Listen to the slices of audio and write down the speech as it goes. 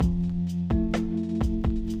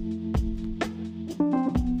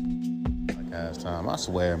time. I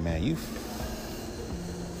swear, man,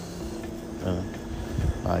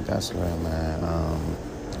 like, I swear, man,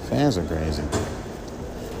 fans are crazy.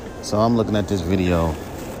 So I'm looking at this video,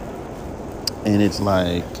 and it's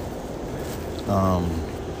like,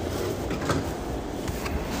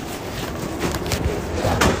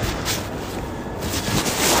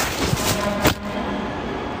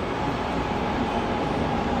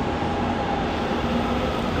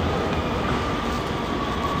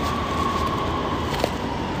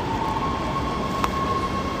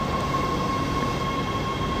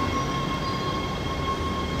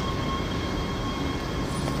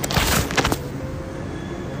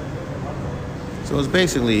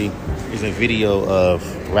 so it's a video of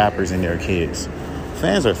rappers and their kids.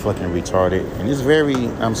 Fans are fucking retarded, and it's very,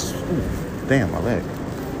 damn, my leg.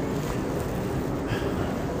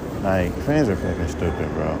 Like, fans are fucking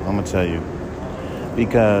stupid, bro. I'm gonna tell you.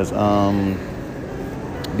 Because,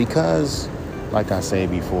 like I said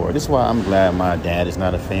before, this is why I'm glad my dad is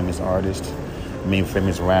not a famous artist.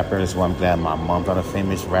 Famous rapper. That's why I'm glad my mom's not a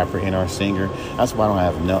famous rapper and or singer. That's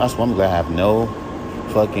why that's why I'm glad I have no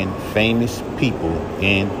fucking famous people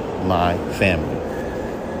in my family.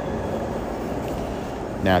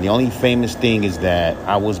 Now, the only famous thing is that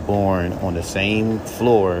I was born on the same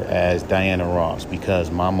floor as Diana Ross,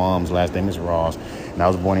 because my mom's last name is Ross, and I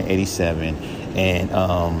was born in 87. And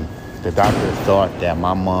the doctor thought that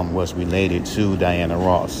my mom was related to Diana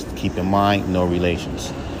Ross. Keep in mind, no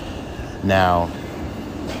relations. Now,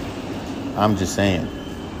 I'm just saying,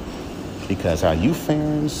 because how you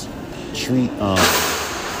fans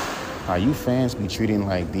be treating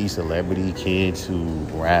like these celebrity kids who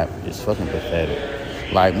rap is fucking pathetic.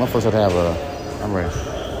 Like, motherfuckers have to have I'm ready.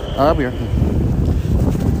 I'll be here.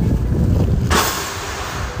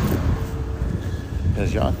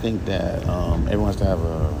 Because y'all think that everyone has to have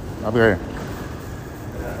I'll be right here.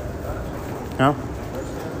 Huh?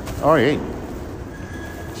 Oh, yeah.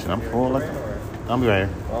 Shit, I'm full. Like, I'll be right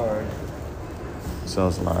here. All right. So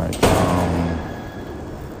it's like,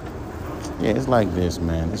 yeah, it's like this,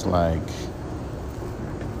 man. It's like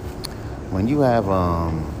when you have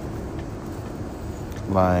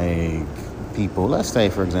like people, let's say,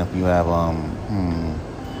 for example, you have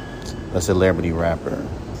a celebrity rapper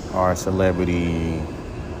or a celebrity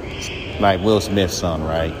like Will Smith's son,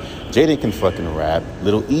 right? Jada can fucking rap.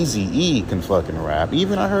 Little Eazy-E can fucking rap.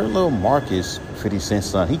 Even I heard Lil Marcus, 50 Cent's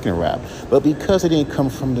son, he can rap. But because it didn't come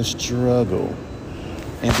from the struggle,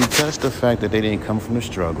 and because the fact that they didn't come from the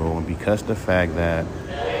struggle, and because the fact that,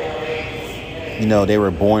 you know, they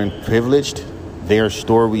were born privileged, their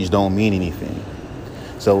stories don't mean anything.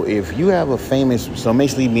 So if you have a famous, so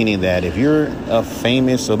basically meaning that if you're a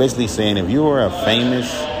famous, so basically saying if you are a famous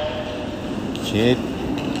kid,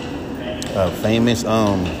 a famous,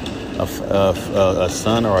 a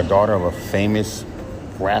son or a daughter of a famous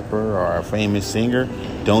rapper or a famous singer,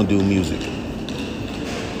 don't do music.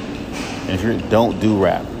 And if you don't do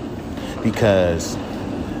rap, because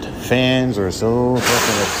fans are so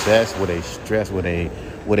fucking obsessed with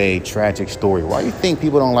a tragic story. Why do you think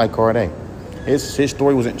people don't like Cardi? His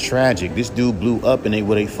story wasn't tragic. This dude blew up with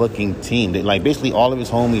a fucking team. Like, basically all of his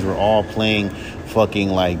homies were all playing fucking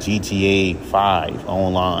like GTA 5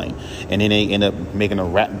 online, and then they end up making a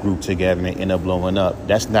rap group together and they end up blowing up.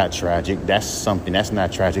 That's not tragic. That's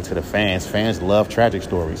not tragic to the fans. Fans love tragic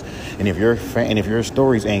stories, and if your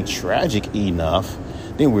stories ain't tragic enough,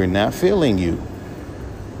 then we're not feeling you.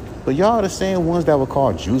 But y'all are the same ones that would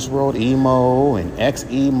call Juice WRLD emo and X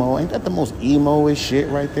emo. Ain't that the most emo-ish shit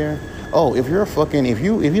right there? Oh, if you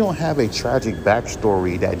don't have a tragic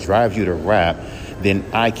backstory that drives you to rap, then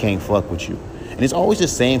I can't fuck with you. And it's always the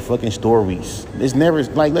same fucking stories. It's never,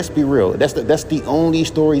 like, let's be real. That's the only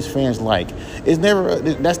stories fans like.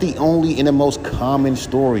 That's the only and the most common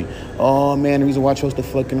story. Oh man, the reason why I chose to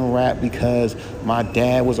fucking rap because my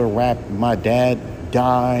dad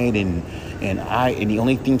died and the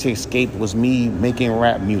only thing to escape was me making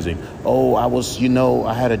rap music. Oh, I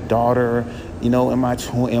had a daughter, in my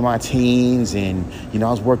teens, and I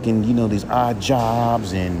was working, these odd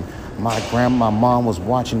jobs, and my mom was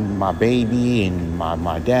watching my baby, and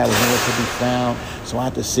my dad was nowhere to be found. So I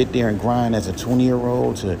had to sit there and grind as a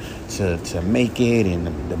 20-year-old to make it, and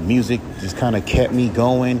the music just kind of kept me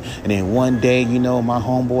going. And then one day, my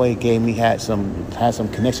homeboy had some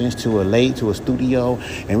connections to a studio,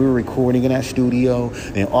 and we were recording in that studio.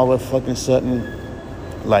 And all of a fucking sudden,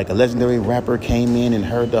 like, a legendary rapper came in and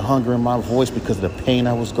heard the hunger in my voice because of the pain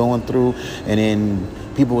I was going through, and then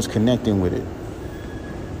people was connecting with it.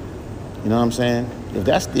 You know what I'm saying?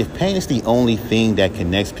 If pain is the only thing that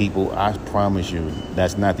connects people, I promise you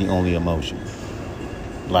that's not the only emotion.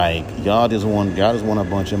 Like y'all just want a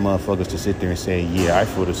bunch of motherfuckers to sit there and say, yeah, I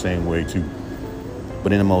feel the same way too.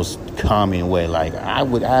 But in the most common way. Like I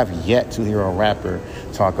have yet to hear a rapper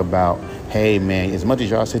talk about, hey man, as much as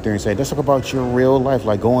y'all sit there and say, let's talk about your real life,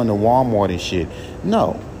 like going to Walmart and shit.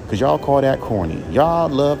 No, because y'all call that corny. Y'all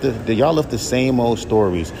love the same old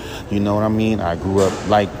stories. You know what I mean? I grew up,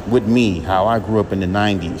 like with me, how I grew up in the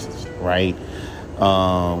 90s, right?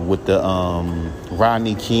 With the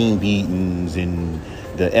Rodney King beatings and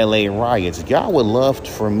the LA riots. Y'all would love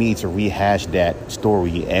for me to rehash that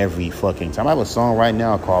story every fucking time. I have a song right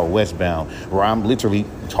now called Westbound where I'm literally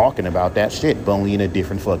talking about that shit, but only in a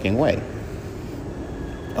different fucking way.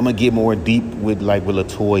 I'm gonna get more deep with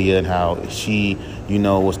LaToya and how she,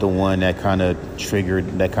 was the one that kind of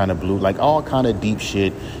triggered, that kind of blew, like all kind of deep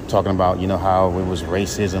shit, talking about, how it was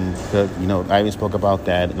racism. I even spoke about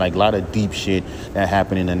that, like a lot of deep shit that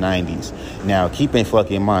happened in the 90s. Now, keep in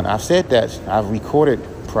fucking mind, I've said that I've recorded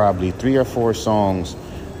probably 3 or 4 songs,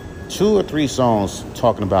 2 or 3 songs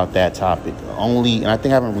talking about that topic only, and I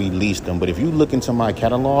think I haven't released them, but if you look into my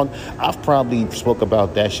catalog, I've probably spoke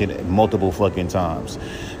about that shit multiple fucking times.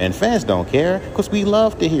 And fans don't care, because we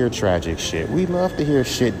love to hear tragic shit. We love to hear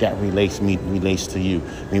shit that relates to you,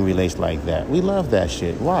 relates like that. We love that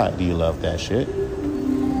shit. Why do you love that shit?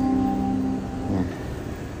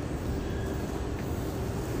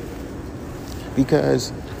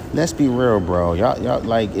 Because let's be real, bro. Y'all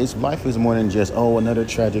like, life is more than just, another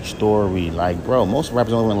tragic story. Like, bro, most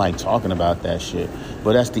rappers don't even like talking about that shit.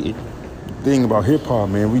 But that's the thing about hip hop,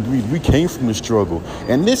 man. We came from the struggle.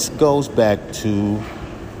 And this goes back to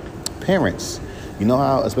parents. You know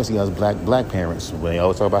how, especially as black parents, they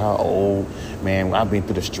always talk about how, man, I've been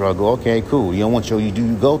through the struggle. Okay, cool. You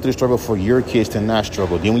go through the struggle for your kids to not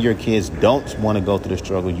struggle. Then when your kids don't want to go through the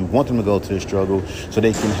struggle, you want them to go through the struggle so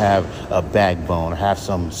they can have a backbone or have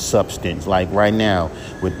some substance. Like right now,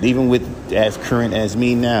 with as current as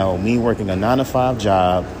me now, me working a 9-to-5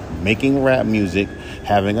 job, making rap music,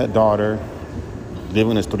 having a daughter,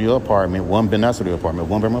 living in a studio apartment, one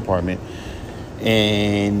bedroom apartment,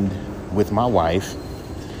 and with my wife,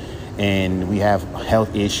 and we have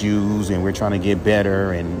health issues, and we're trying to get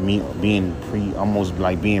better, and me being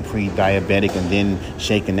pre-diabetic and then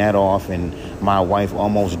shaking that off, and my wife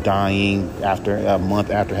almost dying after a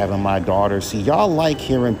month after having my daughter. See, y'all like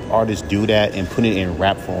hearing artists do that and put it in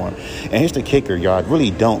rap form. And here's the kicker, y'all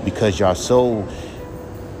really don't, because y'all so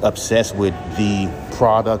obsessed with the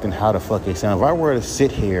product and how the fuck it sounds. If I were to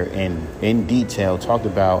sit here and in detail talk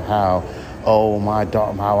about how my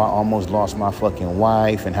daughter, how I almost lost my fucking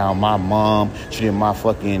wife, and how my mom treated my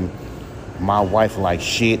wife like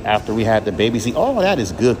shit after we had the baby. See, all that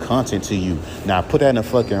is good content to you. Now put that in a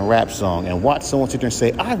fucking rap song and watch someone sit there and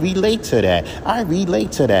say, I relate to that. I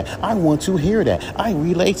relate to that. I want to hear that. I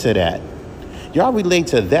relate to that. Y'all relate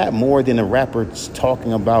to that more than the rappers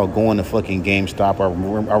talking about going to fucking GameStop or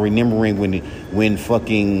remembering when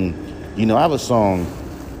fucking, I have a song.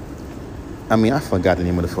 I forgot the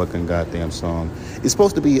name of the fucking goddamn song. It's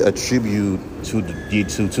supposed to be a tribute to the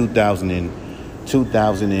 2000 and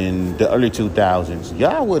the early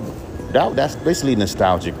 2000s. That's basically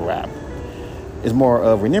nostalgic rap. It's more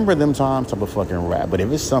of remember them times type of fucking rap. But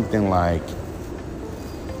if it's something like,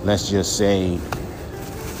 let's just say,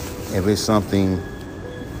 if it's something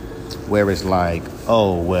where it's like,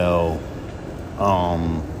 well,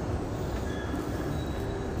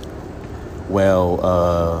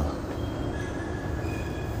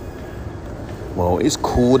 it's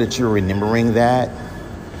cool that you're remembering that,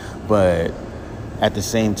 but at the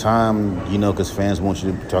same time, because fans want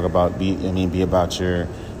you to talk about, be about your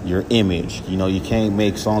image. You can't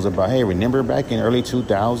make songs about, hey, remember back in early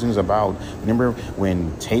 2000s remember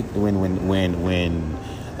when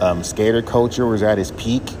skater culture was at its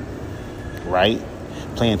peak, right?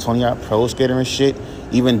 Playing Tony Hawk Pro Skater and shit.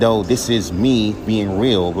 Even though this is me being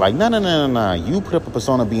real, like, no. You put up a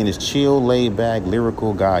persona being this chill, laid back,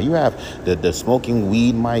 lyrical guy. You have the smoking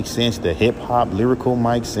weed Mike Sense, the hip hop lyrical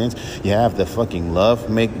Mike Sense. You have the fucking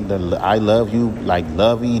I love you, like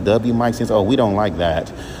lovey-dovey Mike Sense. Oh, we don't like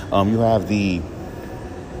that. You have the,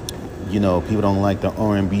 people don't like the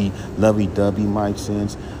R&B lovey-dovey Mike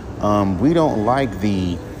Sense. We don't like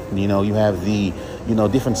the, you have the,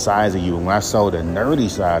 different sides of you. When I saw the nerdy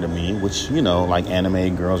side of me, which, like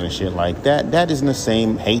anime girls and shit like that, that isn't the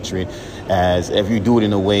same hatred as if you do it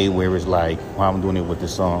in a way where it's like, well, I'm doing it with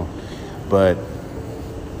this song. But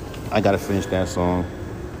I got to finish that song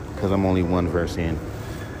because I'm only one verse in.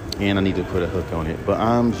 And I need to put a hook on it. But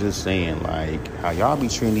I'm just saying, like, how y'all be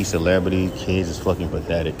treating these celebrity kids is fucking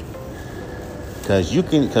pathetic.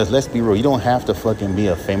 Because let's be real, you don't have to fucking be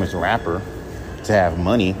a famous rapper to have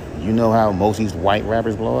money. You know how most of these white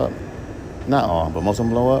rappers blow up? Not all, but most of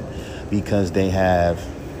them blow up because they have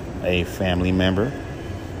a family member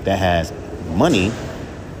that has money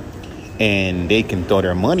and they can throw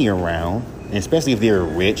their money around. And especially if they're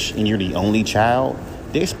rich and you're the only child,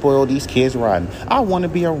 they spoil these kids rotten. I want to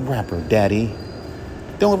be a rapper, daddy.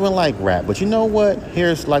 Don't even like rap. But you know what?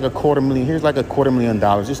 Here's like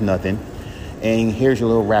 $250,000. It's nothing. And here's your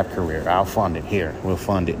little rap career. I'll fund it. Here, we'll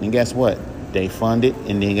fund it. And guess what? They fund it,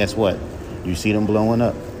 and then guess what? You see them blowing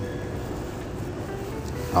up.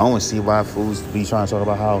 I don't see why fools be trying to talk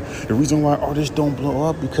about how the reason why artists don't blow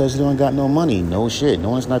up because they don't got no money. No shit.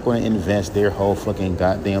 No one's not going to invest their whole fucking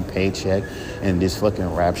goddamn paycheck in this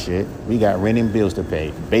fucking rap shit. We got rent and bills to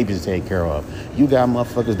pay, babies to take care of. You got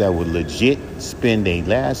motherfuckers that would legit spend their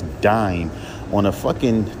last dime on a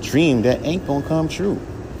fucking dream that ain't gonna come true.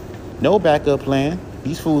 No backup plan.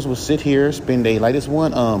 These fools will sit here, spend their like this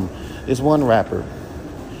one rapper.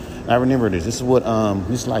 I remember this. This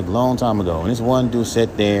is like a long time ago. And this one dude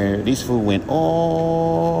sat there. These fools went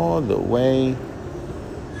all the way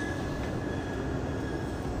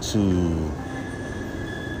to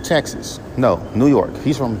Texas. No, New York.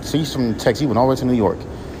 He's from Texas. He went all the way to New York.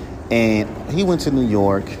 And he went to New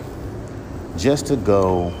York just to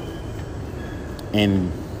go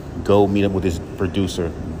meet up with his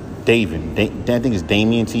producer, David. I think it's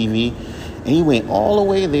Damien TV. And he went all the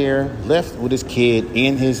way there, left with his kid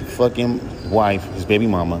and his fucking wife, his baby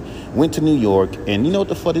mama, went to New York. And you know what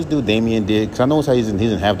the fuck this dude Damien did? Because I know how he doesn't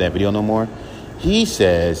have that video no more. He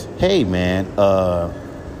says, hey, man,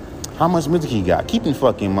 how much music he got? Keep in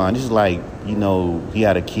fucking mind, this is like, you know, he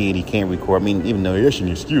had a kid, he can't record. I mean, even though there's an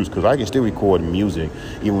excuse, because I can still record music,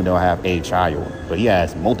 even though I have a child. But he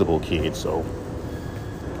has multiple kids, so,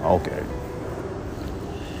 okay.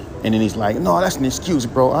 And then he's like, no, that's an excuse,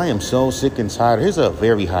 bro. I am so sick and tired. Here's a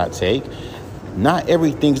very hot take. Not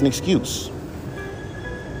everything's an excuse.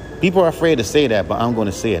 People are afraid to say that, but I'm going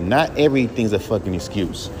to say it. Not everything's a fucking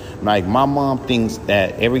excuse. Like, my mom thinks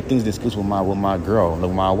that everything's an excuse with my girl,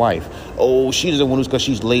 with my wife. Oh, she doesn't want to because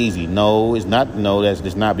she's lazy. No, it's not. No,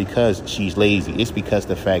 it's not because she's lazy. It's because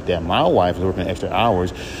the fact that my wife is working extra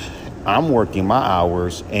hours. I'm working my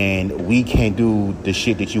hours, and we can't do the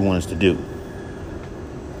shit that you want us to do.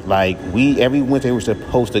 Like, every Wednesday we're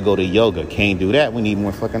supposed to go to yoga. Can't do that. We need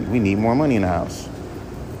more money in the house.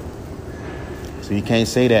 So you can't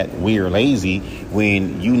say that we're lazy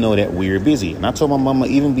when you know that we're busy. And I told my mama,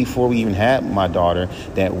 even before we even had my daughter,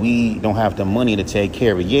 that we don't have the money to take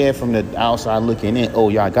care of it. Yeah, from the outside looking in, oh,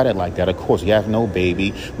 y'all got it like that. Of course, you have no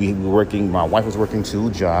baby. We were working. My wife was working 2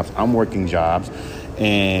 jobs. I'm working jobs.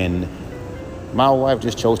 And my wife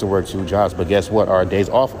just chose to work 2 jobs, but guess what? Our days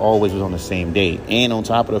off always was on the same day. And on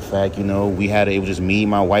top of the fact, you know, it was just me,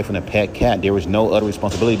 my wife, and a pet cat. There was no other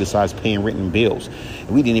responsibility besides paying rent and bills.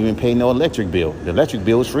 We didn't even pay no electric bill. The electric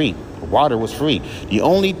bill was free. Water was free. The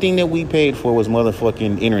only thing that we paid for was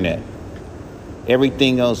motherfucking internet.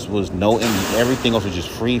 Everything else was just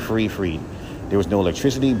free. There was no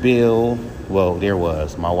electricity bill. Well, there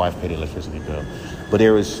was. My wife paid the electricity bill. But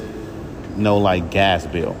there was no like gas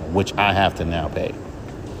bill, which I have to now pay.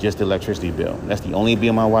 Just the electricity bill. That's the only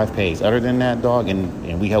bill my wife pays. Other than that, dog,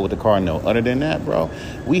 and we help with the car, no. Other than that, bro,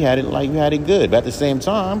 we had it good. But at the same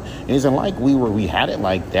time, it isn't like we had it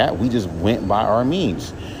like that. We just went by our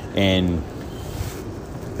means. And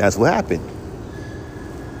that's what happened.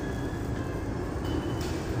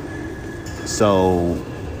 So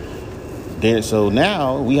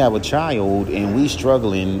now we have a child and we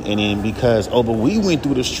struggling, and then but we went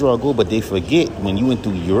through the struggle, but they forget when you went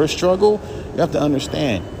through your struggle, you have to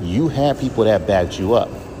understand you had people that backed you up.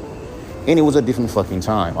 And it was a different fucking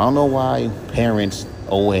time. I don't know why parents,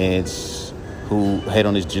 old heads who head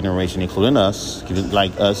on this generation, including us,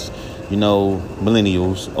 like us, you know,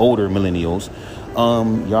 millennials, older millennials,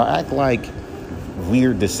 y'all act like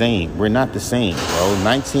we're the same. We're not the same, bro.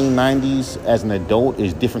 1990s as an adult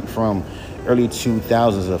is different from early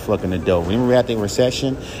 2000s as a fucking adult. Remember we had the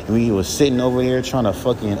recession and we was sitting over there trying to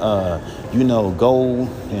fucking, go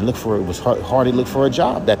and look for, it was hard to look for a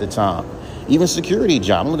job at the time. Even security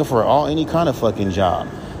job. I'm looking for any kind of fucking job.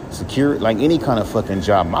 Any kind of fucking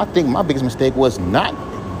job. I think my biggest mistake was not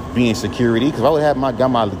being security, because I would have got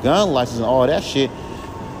my gun license and all that shit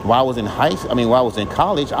while I was in while I was in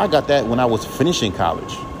college. I got that when I was finishing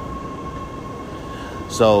college.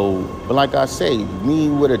 So, but like I say, me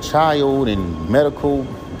with a child and medical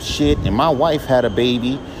shit, and my wife had a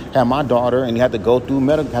baby, had my daughter, and you had to go through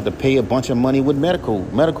had to pay a bunch of money with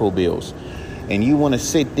medical bills. And you want to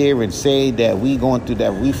sit there and say that we going through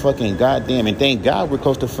that, we fucking goddamn, and thank God we're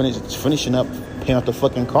close to finishing up paying off the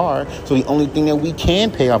fucking car. So the only thing that we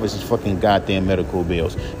can pay off is his fucking goddamn medical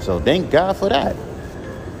bills. So thank God for that.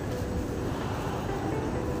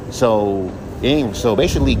 So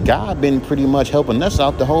basically, God been pretty much helping us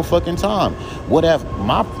out the whole fucking time. What have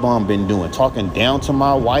my mom been doing? Talking down to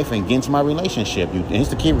my wife and getting to my relationship. And it's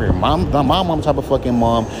the key here. My mom type of fucking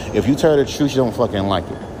mom. If you tell her the truth, she don't fucking like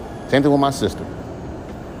it. Same thing with my sister.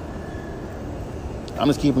 I'm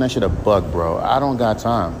just keeping that shit a buck, bro. I don't got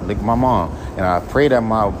time. Like my mom. And I pray that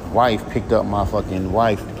my wife put up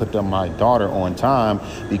my daughter on time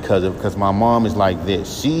because my mom is like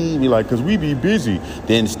this. She be like, because we be busy.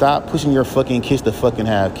 Then stop pushing your fucking kids to fucking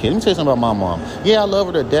have kids. Let me tell you something about my mom. Yeah, I love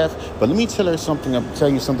her to death, but let me tell you something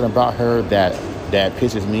about her that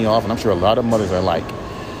pisses me off. And I'm sure a lot of mothers are like,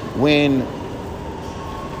 when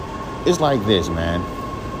it's like this, man.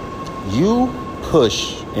 You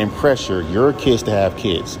push and pressure your kids to have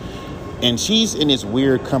kids, and she's in this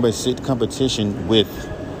weird competition with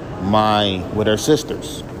her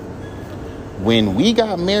sisters. When we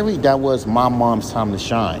got married, that was my mom's time to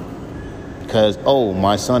shine, because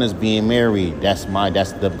my son is being married. That's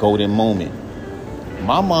the golden moment.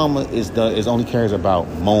 My mama is only cares about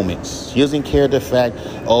moments. She doesn't care the fact,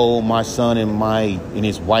 my son and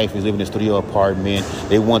his wife is living in a studio apartment.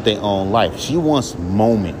 They want their own life. She wants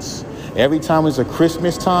moments. Every time it's a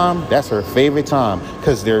Christmas time, that's her favorite time,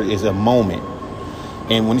 because there is a moment.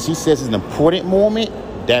 And when she says it's an important moment,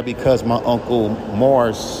 that because my Uncle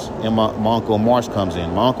Morris and my Uncle Morris comes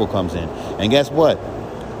in. My uncle comes in. And guess what?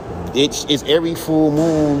 It's every full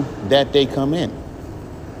moon that they come in.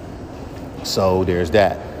 So there's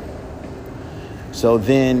that. So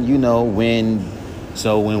then,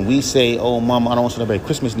 when we say, Mom, I don't want to celebrate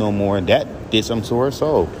Christmas no more, that did something to her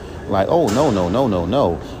soul. Like,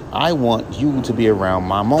 no. I want you to be around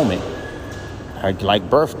my moment. Like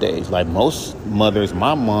birthdays. Like most mothers,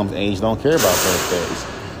 my mom's age don't care about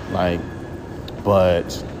birthdays.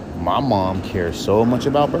 But my mom cares so much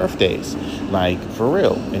about birthdays. Like, for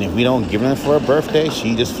real. And if we don't give her for a birthday,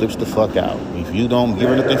 she just flips the fuck out. If you don't give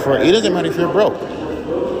her anything for it doesn't matter if you're broke.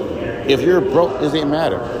 If you're broke, it doesn't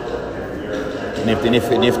matter. And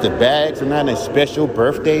if the bags are not in a special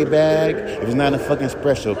birthday bag, if it's not in a fucking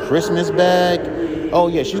special Christmas bag,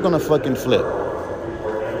 she's gonna fucking flip.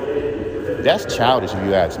 That's childish if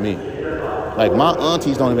you ask me. Like, my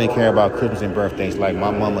aunties don't even care about Christmas and birthdays like my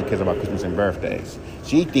mama cares about Christmas and birthdays.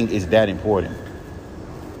 She thinks it's that important.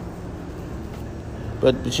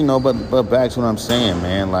 But back to what I'm saying,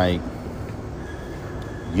 man,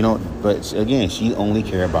 but again, she only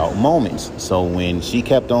care about moments. So when she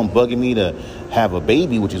kept on bugging me to have a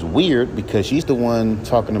baby, which is weird because she's the one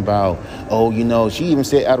talking about, she even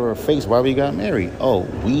said out of her face, why we got married?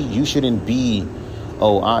 You shouldn't be,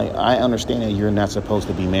 I understand that you're not supposed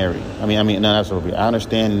to be married. Not supposed to be. I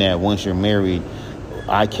understand that once you're married,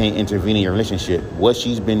 I can't intervene in your relationship. What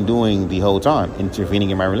she's been doing the whole time, intervening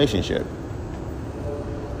in my relationship.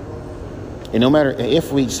 And no matter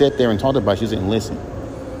if we sit there and talk about it, she doesn't listen.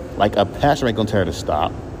 Like, a pastor ain't gonna tell her to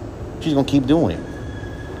stop. She's gonna keep doing it.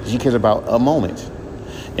 She cares about a moment.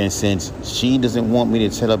 And since she doesn't want me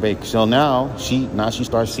to celebrate, so now she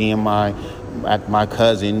starts seeing my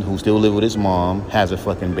cousin who still live with his mom has a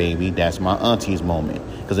fucking baby. That's my auntie's moment.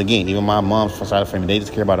 Because again, even my mom's side of the family, they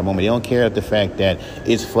just care about a moment. They don't care about the fact that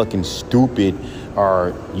it's fucking stupid,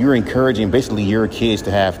 or you're encouraging basically your kids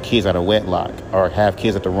to have kids out of wedlock or have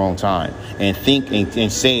kids at the wrong time, and think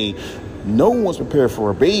and say, no one's prepared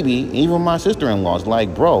for a baby. Even my sister-in-law's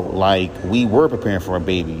like, bro, we were preparing for a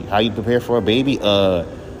baby. How you prepare for a baby?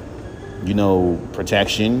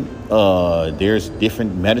 Protection. There's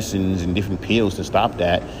different medicines and different pills to stop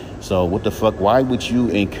that. So what the fuck? Why would you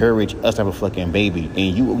encourage us to have a fucking baby?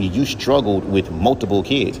 And you struggled with multiple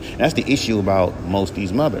kids. That's the issue about most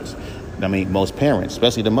these mothers. Most parents,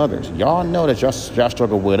 especially the mothers. Y'all know that y'all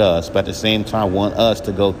struggle with us, but at the same time want us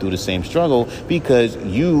to go through the same struggle because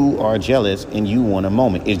you are jealous and you want a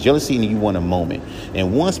moment. It's jealousy and you want a moment.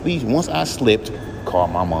 And once I slipped,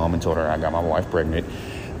 called my mom and told her I got my wife pregnant,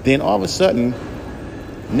 then all of a sudden,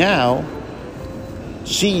 now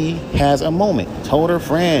she has a moment. Told her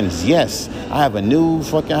friends, yes, I have another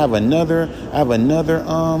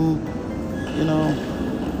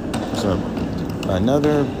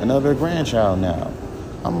grandchild now.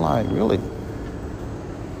 I'm like, really?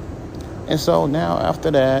 And so now after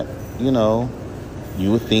that, you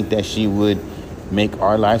would think that she would make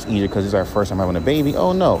our lives easier because it's our first time having a baby.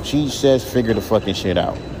 Oh no, she says figure the fucking shit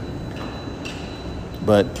out.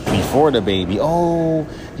 But before the baby, oh,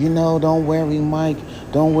 don't worry, Mike.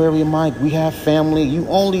 Don't worry, Mike. We have family. You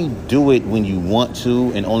only do it when you want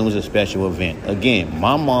to and only when it's a special event. Again,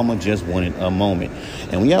 my mama just wanted a moment.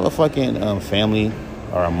 And when you have a fucking family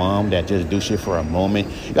or a mom that just do shit for a moment,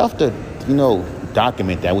 you have to,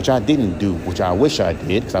 document that, which I didn't do, which I wish I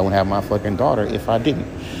did, because I wouldn't have my fucking daughter if I didn't.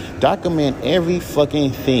 Document every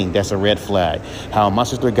fucking thing that's a red flag. How my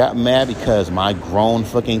sister got mad because my grown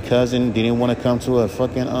fucking cousin didn't want to come to a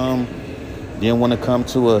fucking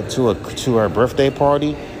to her birthday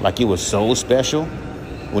party like it was so special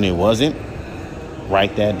when it wasn't.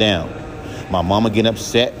 Write that down. My mama getting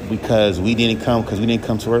upset because we didn't come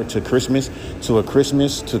to her to a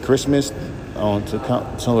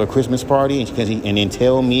Christmas party, and then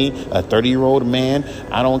tell me, a 30-year-old man,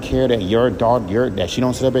 I don't care that your daughter, that she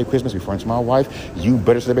don't celebrate Christmas, referring to my wife, you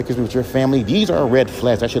better celebrate Christmas with your family. These are red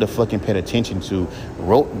flags I should have fucking paid attention to,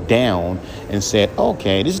 wrote down, and said,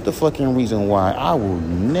 okay, this is the fucking reason why I will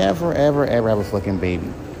never, ever, ever have a fucking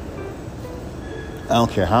baby. I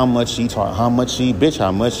don't care how much she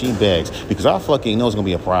begs, because I fucking know it's gonna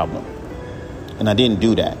be a problem. And I didn't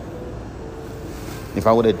do that. If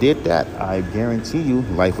I would have did that, I guarantee you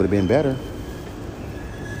life would have been better.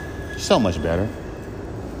 So much better.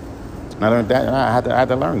 And I learned that, and I had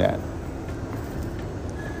to learn that.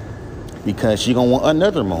 Because she gonna want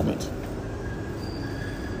another moment.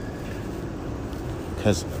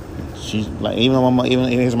 Because she's like, even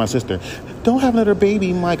here's my sister. Don't have another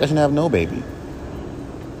baby, Mike. I shouldn't have no baby.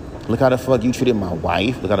 Look how the fuck you treated my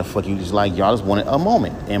wife. Look how the fuck you y'all just wanted a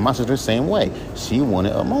moment. And my sister the same way. She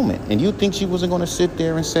wanted a moment. And you think she wasn't going to sit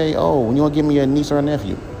there and say, oh, when you want to give me a niece or a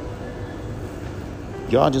nephew?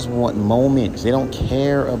 Y'all just want moments. They don't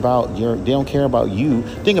care about you.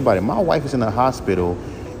 Think about it. My wife is in the hospital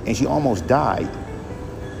and she almost died.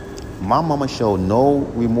 My mama showed no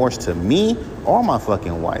remorse to me or my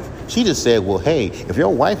fucking wife. She just said, well, hey, if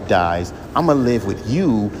your wife dies, I'm going to live with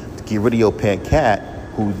you to get rid of your pet cat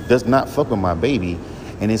who does not fuck with my baby,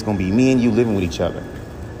 and it's gonna be me and you living with each other.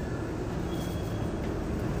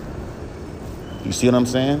 You see what I'm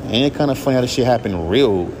saying? Ain't it kind of funny how this shit happened a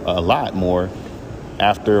lot more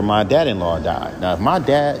after my dad-in-law died? Now, if my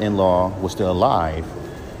dad-in-law was still alive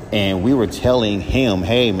and we were telling him,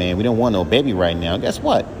 hey man, we don't want no baby right now, guess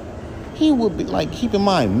what? He would be like, keep in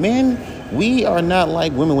mind, men, we are not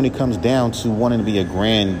like women when it comes down to wanting to be a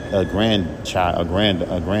grandfather,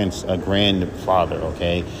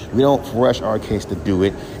 okay? We don't rush our case to do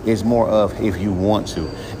it. It's more of if you want to.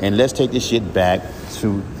 And let's take this shit back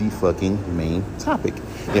to the fucking main topic.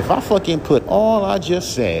 If I fucking put all I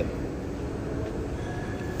just said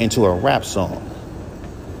into a rap song,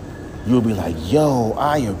 you'll be like, yo,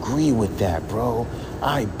 I agree with that, bro.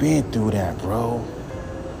 I've been through that, bro.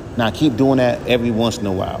 Now, keep doing that every once in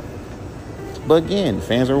a while. But again,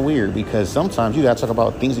 fans are weird because sometimes you got to talk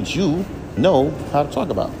about things that you know how to talk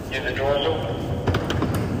about.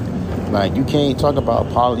 Like, you can't talk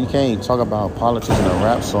about politics in a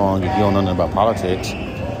rap song if you don't know nothing about politics.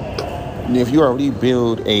 And if you already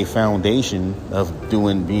build a foundation of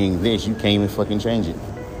being this, you can't even fucking change it.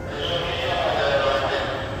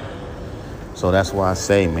 So that's why I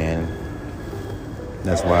say, man.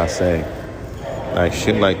 That's why I say, like,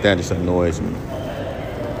 shit like that just annoys me.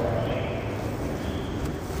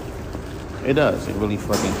 It does. It really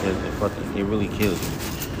fucking kills. It really kills you.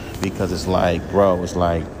 Because it's like, bro, it's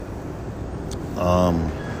like,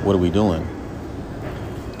 what are we doing?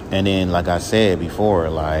 And then, like I said before,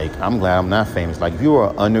 like, I'm glad I'm not famous. Like, if you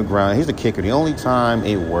were underground, here's the kicker. The only time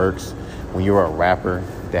it works when you're a rapper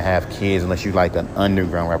that have kids, unless you're like an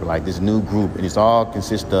underground rapper, like this new group, and it's all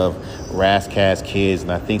consists of Razzcast kids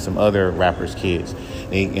and I think some other rappers' kids.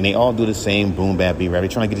 They all do the same boom bap beat rap. They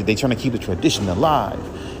trying to keep the tradition alive.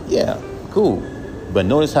 Yeah, cool. But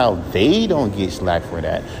notice how they don't get slack for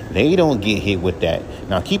that. They don't get hit with that.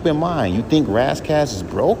 Now keep in mind, you think Razzcast is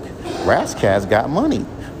broke? Razzcast got money.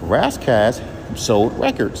 Razzcast sold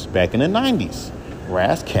records back in the 90s.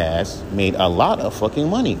 Razzcast made a lot of fucking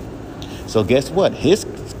money. So guess what? His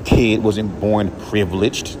kid wasn't born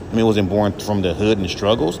privileged. Wasn't born from the hood and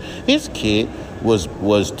struggles. His kid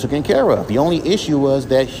was taken care of. The only issue was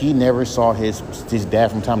that he never saw his dad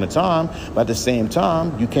from time to time. But at the same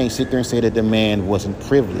time, you can't sit there and say that the man wasn't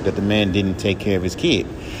privileged, that the man didn't take care of his kid.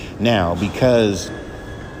 Now, because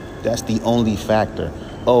that's the only factor.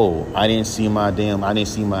 Oh, I didn't see my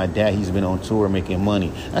dad. He's been on tour making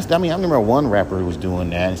money. I remember one rapper who was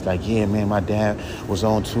doing that. It's like, yeah, man, my dad was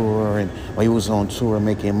on tour, and while he was on tour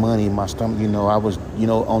making money, my stomach, I was,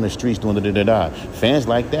 on the streets doing da-da-da-da. Fans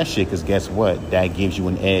like that shit, because guess what? That gives you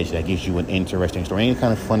an edge. That gives you an interesting story. Ain't it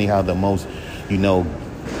kind of funny how the most,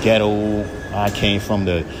 ghetto. I came from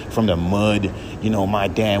the mud. You know, my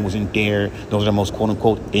dad wasn't there. Those are the most quote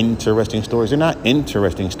unquote interesting stories. They're not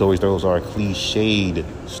interesting stories. Those are cliched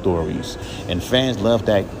stories. And fans love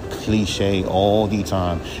that cliche all the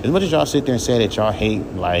time. As much as y'all sit there and say that y'all hate,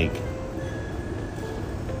 like,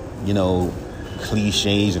 you know,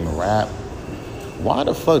 cliches in rap, why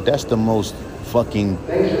the fuck that's the most fucking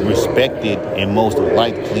respected and most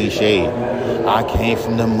liked cliche? I came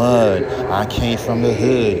from the mud. I came from the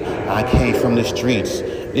hood. I came from the streets.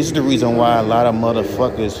 This is the reason why a lot of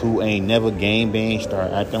motherfuckers who ain't never gang bang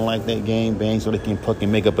start acting like they gang bang so they can fucking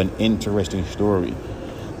make up an interesting story.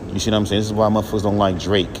 You see what I'm saying? This is why motherfuckers don't like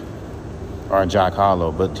Drake or Jack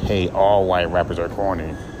Harlow. But hey, all white rappers are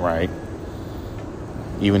corny, right?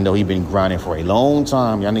 Even though he been grinding for a long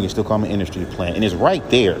time, y'all niggas still call him an industry plant. And it's right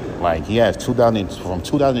there. Like, he has from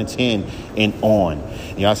 2010 and on.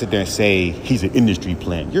 Y'all sit there and say he's an industry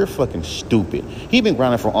plant. You're fucking stupid. He been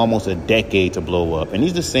grinding for almost a decade to blow up. And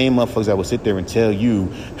these the same motherfuckers that would sit there and tell you,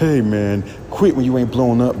 hey, man, quit when you ain't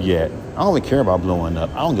blown up yet. I don't even care about blowing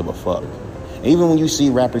up. I don't give a fuck. Even when you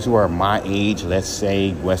see rappers who are my age, let's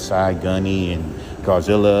say Westside Gunny and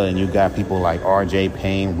Godzilla, and you got people like RJ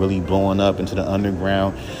Payne really blowing up into the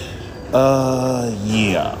underground.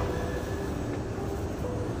 Yeah.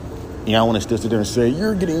 I want to still sit there and say,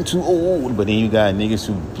 you're getting too old. But then you got niggas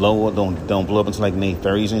who blow up, don't blow up until like in their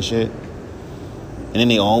 30s and shit. And then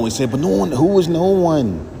they always say, but no one, who is no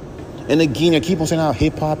one? And again, I keep on saying how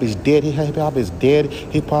hip-hop is dead. Hip-hop is dead.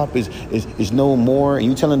 Hip-hop is no more. And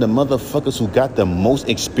you telling the motherfuckers who got the most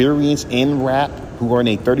experience in rap, who are in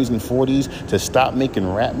their 30s and 40s, to stop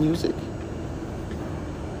making rap music?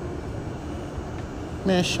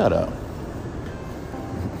 Man, shut up.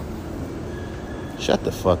 Shut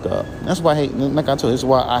the fuck up. That's why, like I told you, this is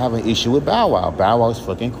why I have an issue with Bow Wow. Bow Wow is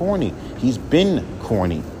fucking corny. He's been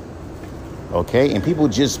corny. Okay? And people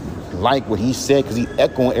just like what he said because he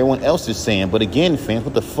echoing everyone else is saying. But again, fans,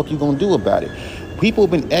 what the fuck you gonna do about it? People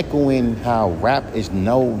have been echoing how rap is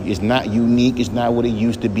not unique. It's not what it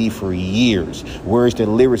used to be for years. Where's the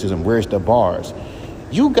lyricism? Where's the bars?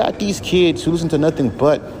 You got these kids who listen to nothing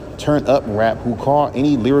but turn up rap who call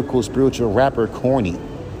any lyrical spiritual rapper corny.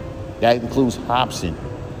 That includes Hopsin.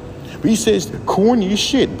 But he says corny as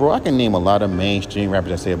shit. Bro, I can name a lot of mainstream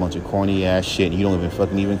rappers that say a bunch of corny ass shit and you don't even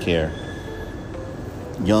fucking even care.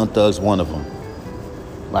 Young Thug's one of them.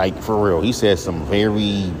 Like, for real. He says some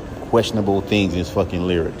very questionable things in his fucking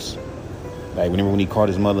lyrics. Like, remember when he called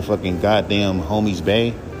his motherfucking goddamn homies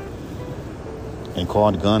bae? And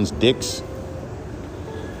called guns dicks?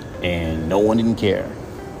 And no one didn't care.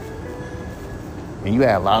 And you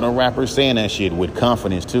had a lot of rappers saying that shit with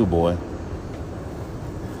confidence too, boy.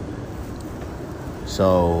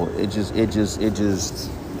 So it's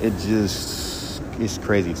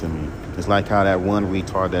crazy to me. It's like how that one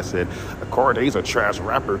retard that said Corday's a trash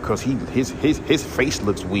rapper because his face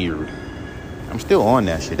looks weird. I'm still on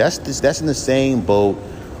that shit. That's in the same boat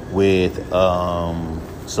with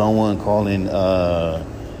someone calling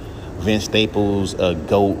Vince Staples a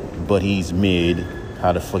GOAT, but he's mid.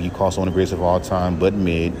 How the fuck you call someone the greatest of all time but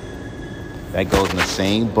mid? That goes in the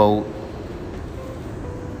same boat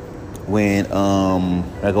when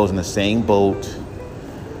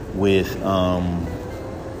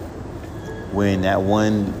when that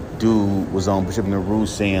one dude was on Bishop Nehru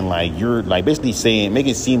saying like you're like basically saying make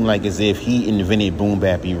it seem like as if he invented boom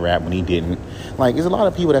bap rap when he didn't. Like there's a lot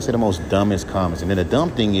of people that say the most dumbest comments, and then the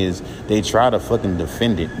dumb thing is they try to fucking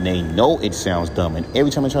defend it and they know it sounds dumb, and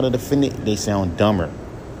every time they try to defend it they sound dumber.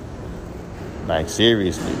 Like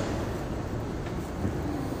seriously.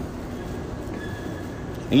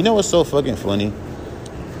 And you know what's so fucking funny?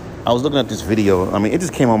 I was looking at this video. I mean, it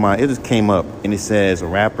just came up and it says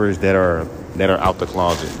rappers that are out the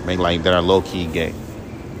closet, that are low-key gay.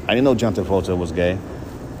 I didn't know John Travolta was gay.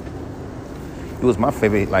 He was my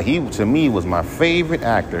favorite. Like, he, to me, was my favorite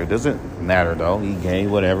actor. It doesn't matter, though. He gay,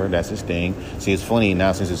 whatever. That's his thing. See, it's funny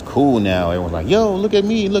now, since it's cool now, everyone's like, yo, look at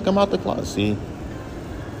me. Look, I'm out the closet. See?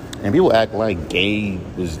 And people act like gay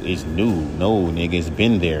is new. No, nigga, it's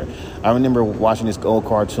been there. I remember watching this old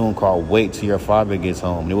cartoon called Wait Till Your Father Gets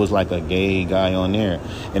Home. There was like a gay guy on there.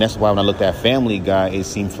 And that's why when I looked at Family Guy, it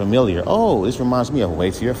seemed familiar. Oh, this reminds me of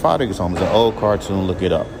Wait Till Your Father Gets Home. It's an old cartoon. Look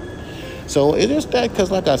it up. So it is that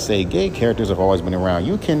because, like I say, gay characters have always been around.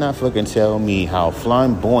 You cannot fucking tell me how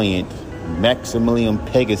flamboyant Maximilian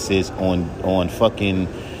Pegasus on fucking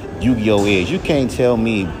Yu-Gi-Oh! Is. You can't tell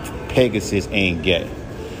me Pegasus ain't gay.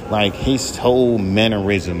 Like, his whole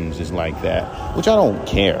mannerisms is like that, which I don't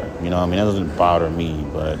care. You know what I mean? That doesn't bother me,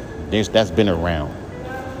 but that's been around.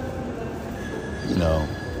 You know.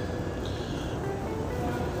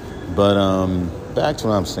 But, back to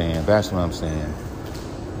what I'm saying.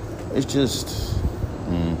 It's just,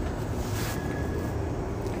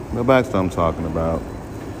 but back to what I'm talking about.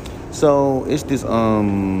 So it's this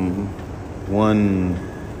one.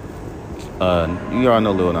 You all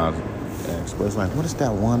know Lil Nas X, but it's like, what is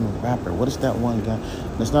that one rapper? What is that one guy?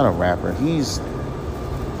 It's not a rapper. There's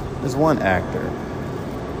one actor.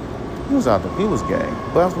 He was out there. He was gay,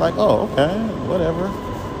 but I was like, oh, okay, whatever.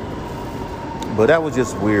 But that was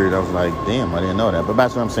just weird. I was like, damn, I didn't know that. But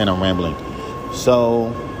that's what I'm saying. I'm rambling.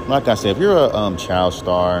 So, like I said, if you're a child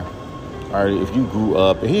star, or if you grew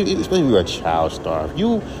up, especially if you're a child star, if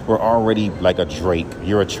you were already like a Drake,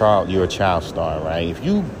 you're a child star, right? If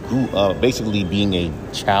you grew up basically being a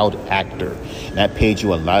child actor, and that paid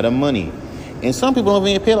you a lot of money, and some people don't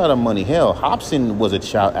even pay a lot of money. Hell, Hobson was a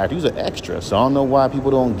child actor. He was an extra, so I don't know why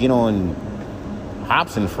people don't get on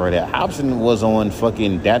Hobson for that. Hobson was on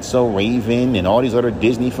fucking That's So Raven and all these other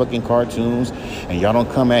Disney fucking cartoons, and y'all don't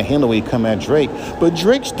come at him the way you come at Drake. But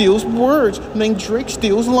Drake steals words. Nigga, Drake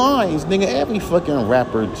steals lines. Nigga, every fucking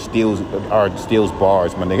rapper steals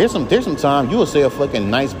bars, my nigga. There's some time you will say a fucking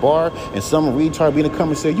nice bar, and some retard be in the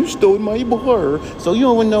comments say, you stole my bar. So you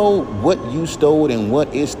don't even know what you stole and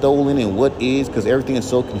what is stolen and what is, because everything is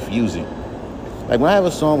so confusing. Like when I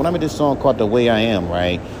made this song called The Way I Am,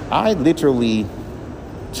 right? I literally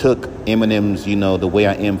took Eminem's, The Way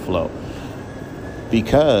I Am flow,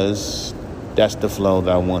 because that's the flow that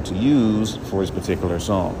I want to use for this particular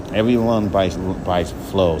song. Everyone buys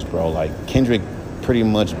flows, bro. Like Kendrick pretty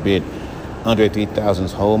much bit Andre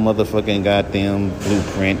 3000's whole motherfucking goddamn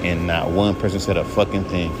blueprint, and not one person said a fucking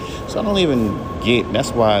thing. So I don't even get.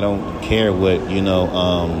 That's why I don't care what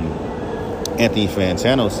Anthony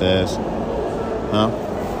Fantano says, huh?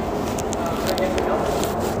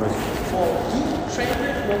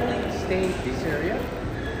 This area?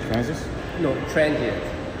 Transit? No, transient.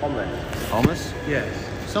 Homeless. Homeless? Yes.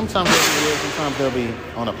 Sometimes they'll be here, sometimes they'll be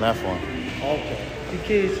on a platform. Okay.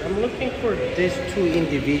 Because I'm looking for these two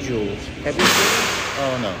individuals. Have you seen them?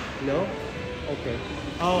 Oh, no. No? Okay.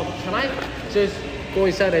 Can I just go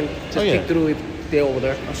inside and just pick through if they're over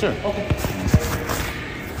there? Oh, sure. Okay.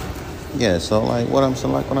 Yeah, so what I'm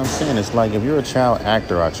saying is, like, if you're a child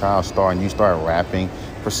actor or a child star and you start rapping,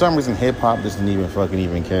 for some reason hip hop doesn't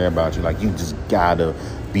even care about you. Like, you just gotta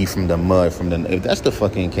be from the mud, if that's the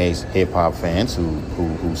fucking case, hip hop fans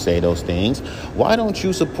who say those things, why don't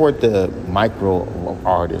you support the micro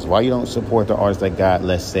artists? Why you don't support the artists that got,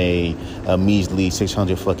 let's say, a measly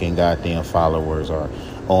 600 fucking goddamn followers, or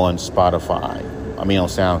on Spotify, on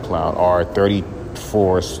SoundCloud, or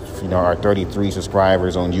 33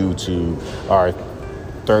 subscribers on YouTube, or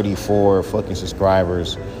 34 fucking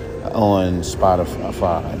subscribers on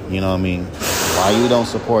Spotify? You know what I mean? Why you don't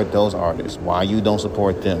support those artists? Why you don't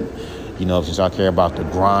support them? Since y'all care about the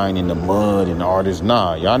grind and the mud and the artists,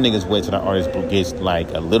 nah, y'all niggas wait till the artist gets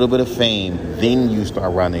like a little bit of fame, then you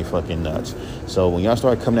start riding they fucking nuts. So when y'all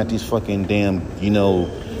start coming at these fucking damn,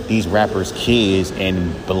 these rappers' kids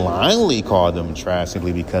and blindly call them trash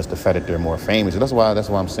simply because the fact that they're more famous. That's why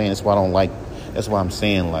I'm saying. That's why I'm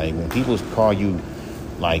saying, like, when people call you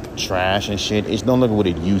like trash and shit, it's no longer what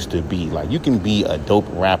it used to be. Like, you can be a dope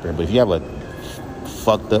rapper, but if you have a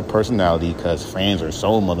fucked up personality because fans are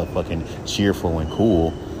so motherfucking cheerful and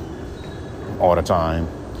cool all the time,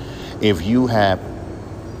 if you have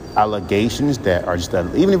allegations that are just,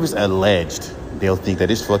 even if it's alleged, they'll think that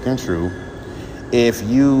it's fucking true. If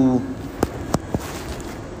you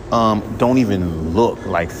don't even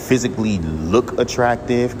physically look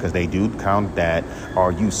attractive, because they do count that,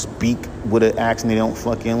 or you speak with an accent they don't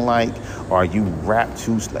fucking like, or you rap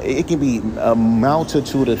too it can be a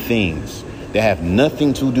multitude of things that have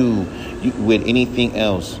nothing to do with anything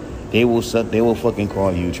else. They will fucking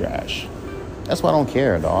call you trash. That's why I don't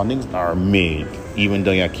care, dog. Niggas are mid, even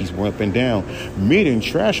though y'all keep up and down. Mid and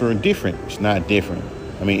trash are different. It's not different.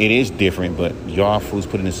 It is different, but y'all fools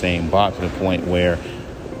put in the same box to the point where,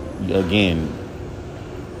 again,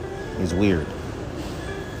 it's weird.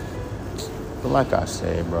 But like I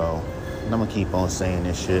said, bro, and I'm gonna keep on saying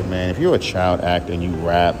this shit, man. If you're a child actor and you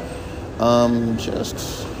rap,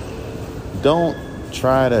 just don't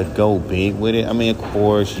try to go big with it. Of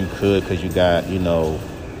course you could, because you got,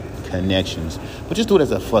 connections, but just do it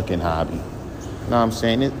as a fucking hobby. You know what I'm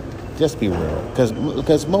saying? Just be real, because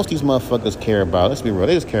most of these motherfuckers care about, let's be real,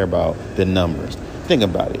 they just care about the numbers. Think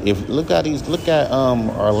about it. Look at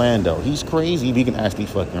Orlando. He's crazy if he can actually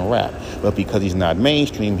fucking rap, but because he's not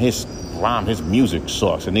mainstream, his music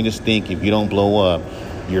sucks. And niggas think if you don't blow up,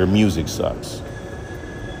 your music sucks.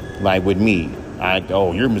 Like with me,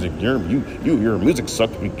 Your music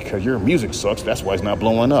sucks because your music sucks. That's why it's not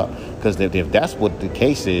blowing up. Because if that's what the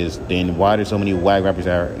case is, then why do so many whack rappers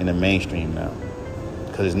are in the mainstream now?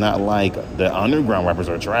 Because it's not like the underground rappers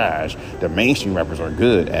are trash. The mainstream rappers are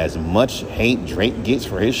good. As much hate Drake gets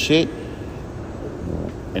for his shit,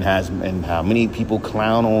 and how many people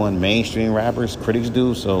clown on mainstream rappers, critics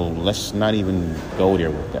do. So let's not even go there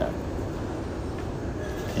with that.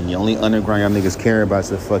 And the only underground y'all niggas care about is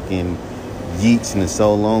the fucking Yeats and the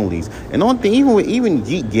So Lonelys. And the only thing, even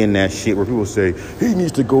Yeat getting that shit where people say he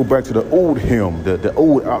needs to go back to the old him, the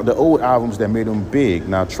old albums that made him big.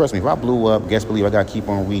 Now trust me, if I blew up, best believe I gotta keep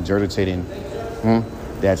on regurgitating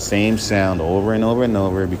that same sound over and over and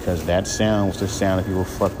over, because that sound was the sound that people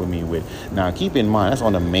fuck with me with. Now keep in mind that's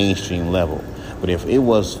on the mainstream level, but if it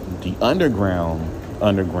was the underground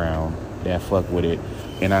that fuck with it,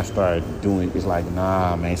 and I started doing, it's like,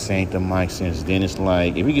 nah, man, this ain't the mic sense. Then it's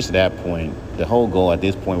like, if we get to that point, the whole goal at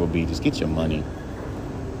this point would be just get your money.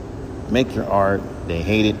 Make your art. They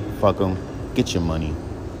hate it. Fuck them. Get your money.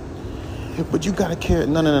 But you gotta care.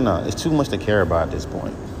 No. It's too much to care about at this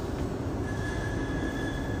point.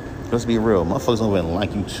 Let's be real. Motherfuckers don't even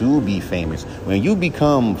like you to be famous. When you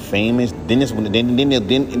become famous, then it's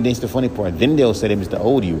the funny part. Then they'll say they used to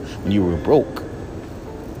owe you when you were broke.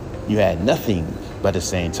 You had nothing. But at the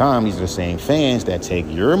same time, these are the same fans that take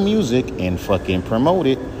your music and fucking promote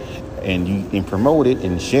it, and promote it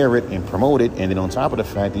and share it and promote it. And then on top of the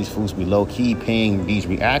fact, these fools be low key paying these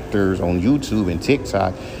reactors on YouTube and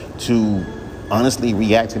TikTok to honestly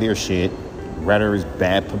react to their shit. Whether it's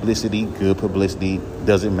bad publicity, good publicity,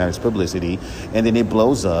 doesn't matter, it's publicity. And then it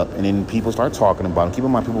blows up, and then people start talking about it. Keep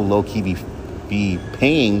in mind, people low key be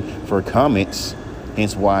paying for comments,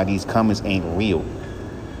 hence why these comments ain't real.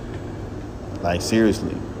 Like,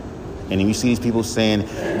 seriously. And then you see these people saying,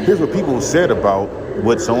 here's what people said about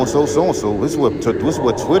what so-and-so. This is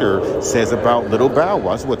what Twitter says about Little Bow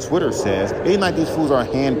Wow. This is what Twitter says. It ain't like these fools are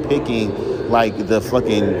hand-picking, like, the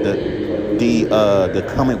fucking, the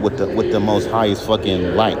comment with the most highest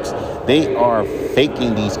fucking likes. They are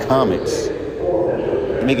faking these comments.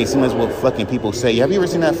 Make it seem as what fucking people say. Have you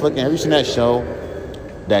seen that show?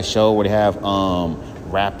 That show where they have,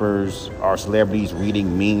 rappers or celebrities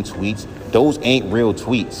reading mean tweets? Those ain't real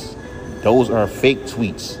tweets. Those are fake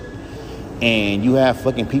tweets. And you have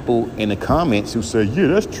fucking people in the comments who say, yeah,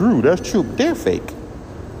 that's true. They're fake.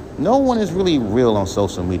 No one is really real on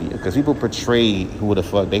social media because people portray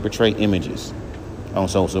they portray images on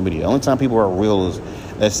social media. The only time people are real is,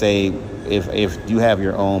 let's say, if you have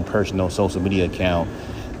your own personal social media account,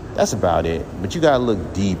 that's about it. But you gotta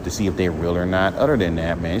look deep to see if they're real or not. Other than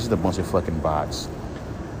that, man, it's just a bunch of fucking bots.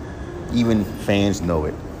 Even fans know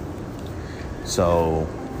it. So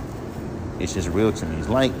it's just real to me. It's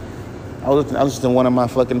like I was listening to one of my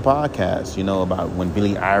fucking podcasts, about when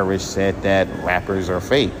Billie Eilish said that rappers are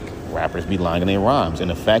fake. Rappers be lying in their rhymes.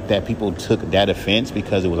 And the fact that people took that offense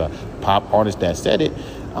because it was a pop artist that said it,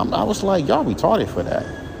 I was like, y'all retarded for that.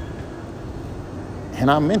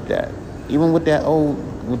 And I meant that. Even with that,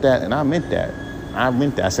 and I meant that.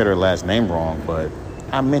 I said her last name wrong, but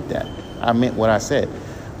I meant that. I meant what I said.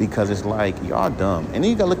 Because it's like, y'all dumb. And then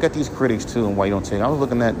you gotta look at these critics too and why you don't take. I was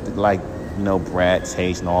looking at Brad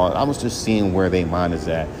Taste and all. I was just seeing where they mind is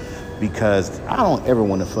at. Because I don't ever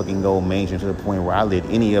want to fucking go mainstream to the point where I let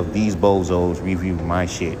any of these bozos review my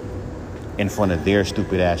shit in front of their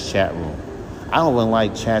stupid ass chat room. I don't even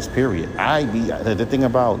like chats, period. The thing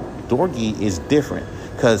about Dorky is different.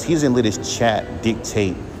 Because he doesn't let his chat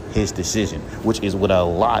dictate his decision, which is what a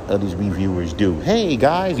lot of these reviewers do. Hey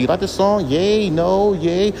guys, you like the song? Yay, no,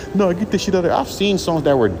 yay. No, get this shit out of there. I've seen songs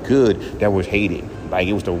that were good that was hated. Like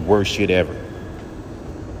it was the worst shit ever.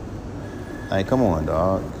 Like, come on,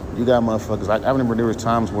 dog. You got motherfuckers. I remember there was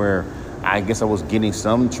times where I guess I was getting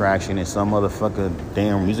some traction and some motherfucker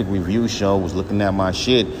damn music review show was looking at my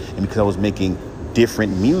shit, and because I was making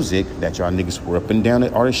different music that y'all niggas were up and down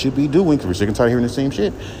that artists should be doing because we're sick and tired of hearing the same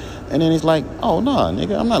shit. And then it's like, oh, nah,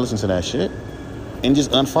 nigga, I'm not listening to that shit. And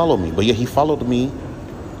just unfollow me. But yeah, he followed me,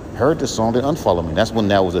 heard the song, then unfollowed me. That's when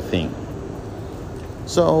that was a thing.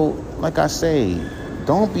 So, like I say,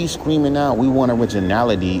 don't be screaming out, we want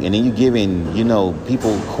originality, and then you giving,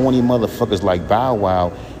 people, corny motherfuckers like Bow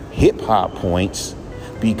Wow, hip-hop points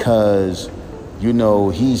because,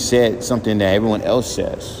 he said something that everyone else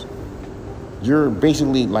says. You're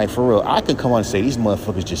basically, like, for real, I could come on and say these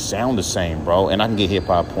motherfuckers just sound the same, bro, and I can get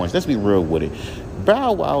hip-hop points. Let's be real with it.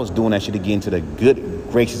 Bow Wow is doing that shit to get into the good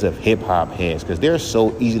graces of hip-hop heads because they're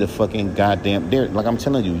so easy to fucking like I'm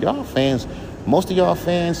telling you, y'all fans, most of y'all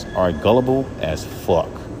fans are gullible as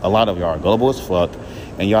fuck. A lot of y'all are gullible as fuck,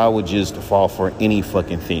 and y'all would just fall for any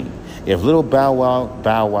fucking thing. If little Bow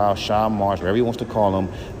Wow, Sean Marsh, whatever he wants to call him,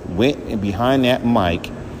 went behind that mic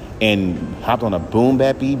and hopped on a boom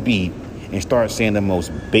bappy beat and started saying the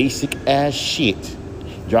most basic ass shit,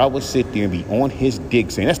 y'all would sit there and be on his dick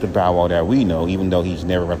saying, that's the Bow Wow that we know, even though he's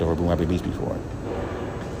never rapped over boom bappy beats before.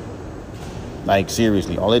 Like,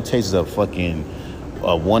 seriously, all it takes is a fucking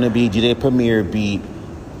wannabe DJ Premier beat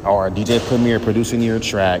or DJ Premier producing your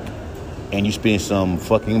track, and you spin some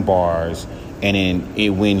fucking bars, and then it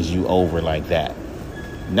wins you over like that.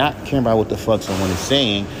 Not caring about what the fuck someone is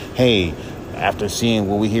saying. Hey, after seeing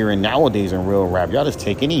what we're hearing nowadays in real rap, y'all just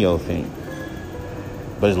take any old thing.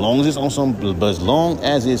 But as long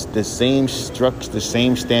as it's the same structure, the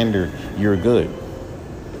same standard, you're good.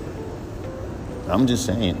 I'm just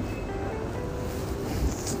saying.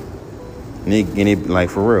 And it, like,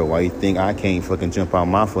 for real, why you think I can't fucking jump out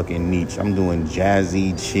my fucking niche? I'm doing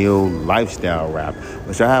jazzy, chill, lifestyle rap,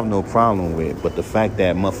 which I have no problem with. But the fact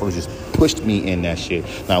that motherfuckers just pushed me in that shit.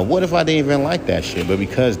 Now, what if I didn't even like that shit? But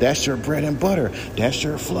because that's your bread and butter, that's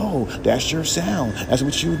your flow, that's your sound, that's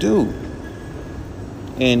what you do.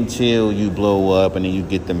 Until you blow up, and then you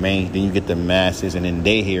get the masses, and then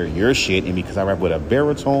they hear your shit. And because I rap with a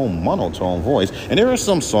baritone, monotone voice, and there are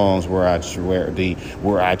some songs where I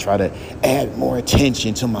try to add more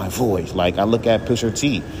attention to my voice. Like, I look at Pusha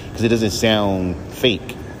T because it doesn't sound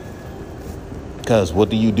fake. Because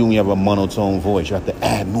what do you do when you have a monotone voice? You have to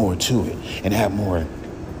add more to it and have more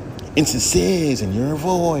instances in your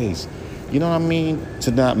voice. You know what I mean?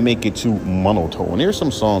 To not make it too monotone. There's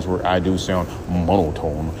some songs where I do sound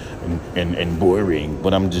monotone and boring,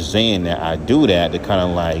 but I'm just saying that I do that to kind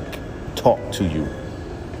of like talk to you.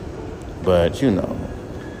 But, you know,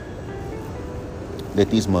 let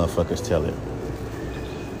these motherfuckers tell it.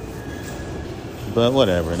 But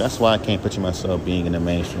whatever. That's why I can't picture myself being in the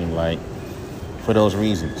mainstream, like, for those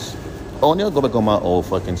reasons. Oh, and they'll go back on my old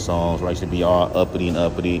fucking songs where I used to be all uppity.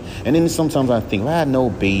 And then sometimes I think, well, I had no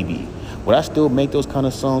baby. Would I still make those kind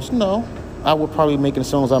of songs? No. I would probably make the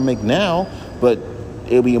songs I make now, but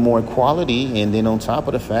it'll be more quality. And then on top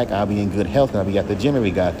of the fact, I'll be in good health and I'll be at the gym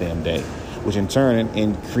every goddamn day, which in turn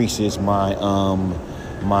increases my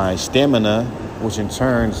my stamina, which in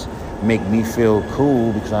turns make me feel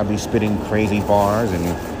cool because I'll be spitting crazy bars and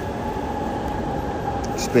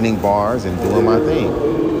doing my thing.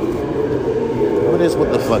 But it's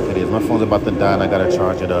what the fuck it is. My phone's about to die and I gotta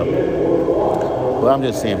charge it up. But I'm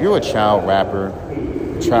just saying, if you're a child rapper,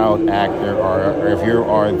 child actor, or if you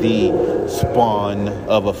are the spawn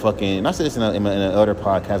of a fucking... And I said this in another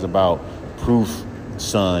podcast about Proof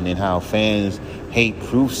Son and how fans hate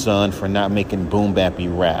Proof Son for not making boom bappy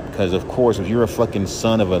rap. Because, of course, if you're a fucking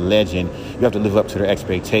son of a legend, you have to live up to their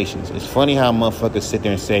expectations. It's funny how motherfuckers sit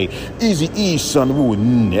there and say, Eazy-E's son would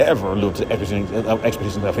never live up to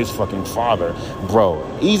expectations of his fucking father. Bro,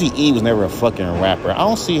 Eazy-E was never a fucking rapper. I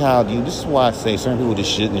don't see how, dude. This is why I say certain people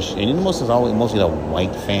just shouldn't. And mostly the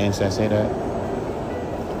white fans that say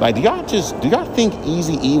that. Like, do y'all think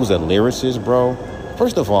Eazy-E was a lyricist, bro?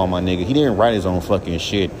 First of all, my nigga, he didn't write his own fucking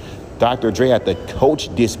shit. Dr. Dre had to coach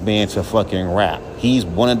this man to fucking rap. He's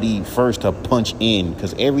one of the first to punch in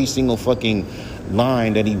because every single fucking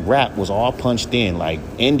line that he rapped was all punched in. Like,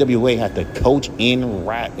 NWA had to coach in,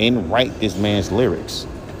 rap, and write this man's lyrics.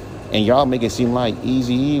 And y'all make it seem like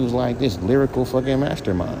Eazy-E was like this lyrical fucking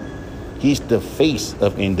mastermind. He's the face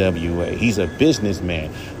of NWA. He's a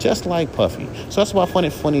businessman, just like Puffy. So that's why I find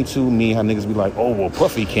it funny to me how niggas be like, oh, well,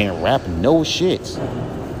 Puffy can't rap. No shit.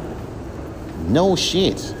 No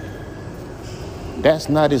shit. That's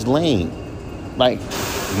not his lane. Like,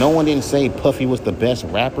 no one didn't say Puffy was the best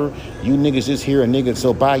rapper. You niggas just hear a nigga.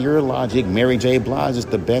 So by your logic, Mary J. Blige is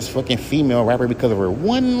the best fucking female rapper because of her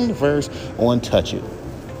one verse on Touch It.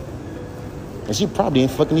 And she probably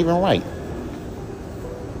ain't fucking even right.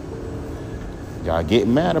 Y'all get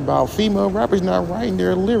mad about female rappers not writing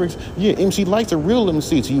their lyrics. Yeah, MC Light's a real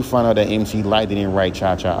MC till you find out that MC Light didn't write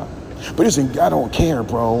Cha Cha. But listen, I don't care,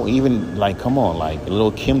 bro. Even, like, come on, like,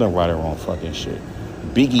 Lil' Kim don't write her own fucking shit.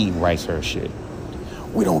 Biggie writes her shit.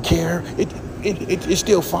 We don't care. It's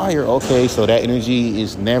still fire. Okay, so that energy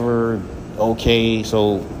is never okay.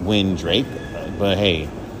 So when Drake, but hey,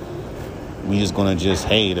 we just gonna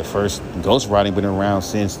the first ghostwriting been around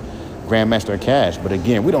since Grandmaster Cash. But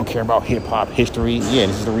again, we don't care about hip-hop history. Yeah,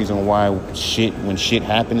 this is the reason why when shit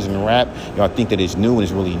happens in rap, y'all think that it's new and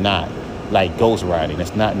it's really not. Like ghostwriting,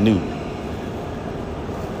 that's not new.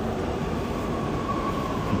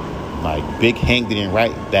 Like, Big Hank didn't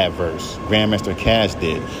write that verse. Grandmaster Caz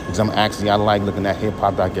did. Because I like looking at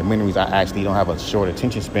hip-hop documentaries. I actually don't have a short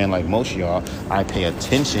attention span like most of y'all. I pay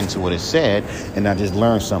attention to what is said, and I just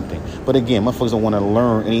learn something. But again, motherfuckers don't want to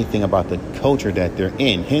learn anything about the culture that they're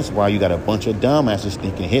in. Hence why you got a bunch of dumbasses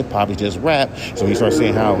thinking hip-hop is just rap. So when they start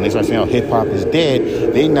saying how hip-hop is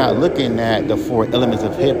dead, they're not looking at the 4 elements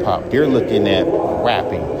of hip-hop. They're looking at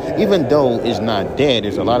rapping. Even though it's not dead,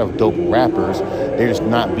 there's a lot of dope rappers. They're just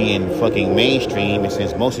not being fucking mainstream. And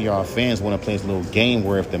since most of y'all fans want to play this little game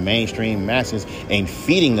where if the mainstream masses ain't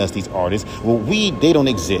feeding us these artists, well, they don't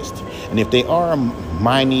exist. And if they are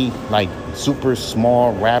miney, like super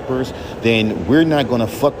small rappers, then we're not gonna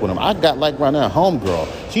fuck with them. I got like right now,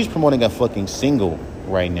 Homegirl. She's promoting a fucking single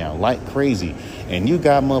right now, like crazy. And you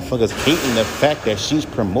got motherfuckers hating the fact that she's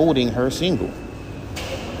promoting her single.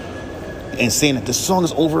 And saying that the song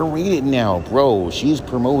is overrated now, bro. She's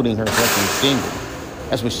promoting her fucking single.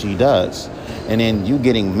 That's what she does. And then you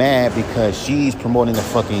getting mad because she's promoting a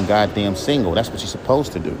fucking goddamn single. That's what she's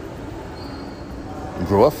supposed to do.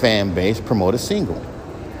 Grow a fan base, promote a single.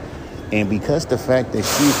 And because the fact that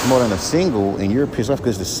she's promoting a single and you're pissed off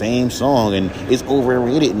because it's the same song and it's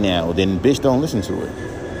overrated now, then bitch, don't listen to it.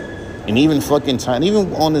 And even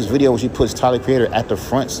on this video, she puts Tyler Creator at the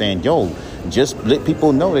front saying, yo, just let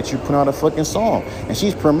people know that you put out a fucking song. And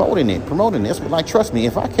she's promoting it. Like, trust me,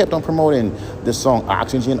 if I kept on promoting the song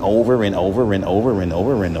Oxygen over and over and over and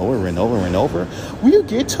over and over and over and over, we'll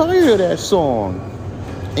get tired of that song.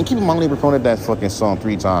 And keep in mind, I only promoted that fucking song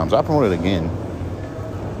 3 times. I promoted it again.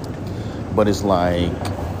 But it's like,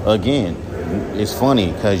 again, it's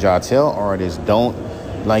funny because y'all tell artists don't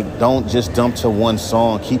just dump to one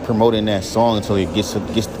song. Keep promoting that song until it gets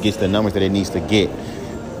the numbers that it needs to get.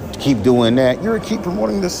 Keep doing that. You keep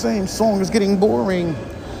promoting the same song. It's getting boring.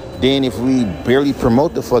 Then if we barely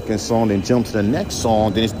promote the fucking song, then jump to the next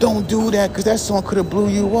song, then it's don't do that because that song could have blew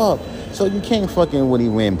you up. So you can't fucking really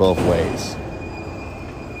win both ways.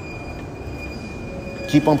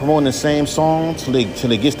 Keep on promoting the same song till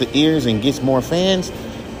it gets the ears and gets more fans.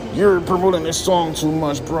 You're promoting this song too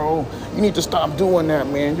much, bro. You need to stop doing that,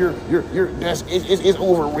 man. It's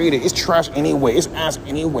overrated. It's trash anyway. It's ass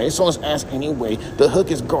anyway. This song's ass anyway. The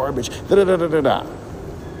hook is garbage.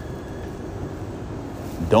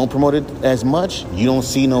 Don't promote it as much. You don't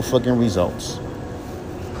see no fucking results.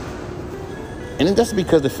 And that's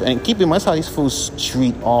because and keep in mind, that's how these fools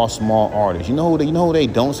treat all small artists. You know who they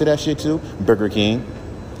don't say that shit to? Burger King.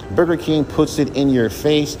 Burger King puts it in your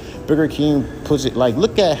face. Burger King puts it like,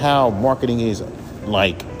 look at how marketing is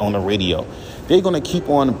like on the radio. They're going to keep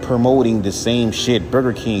on promoting the same shit.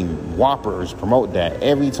 Burger King, Whoppers, promote that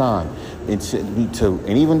every time. And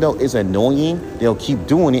even though it's annoying, they'll keep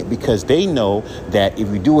doing it because they know that if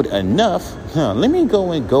you do it enough, let me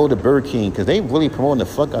go to Burger King because they really promoting the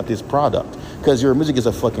fuck out this product. Because your music is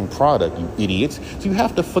a fucking product, you idiots. So you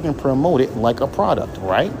have to fucking promote it like a product,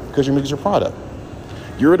 right? Because your music is your product.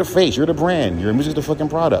 You're the face, you're the brand, your music is the fucking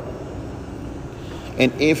product.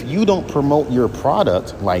 And if you don't promote your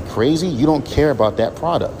product like crazy, you don't care about that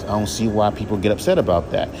product. I don't see why people get upset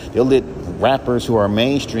about that. They'll let rappers who are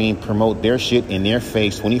mainstream promote their shit in their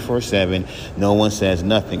face 24/7. No one says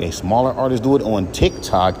nothing. A smaller artist do it on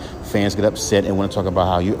TikTok. Fans get upset and want to talk about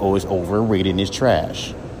how you're always overrated and it's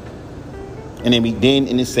trash. And then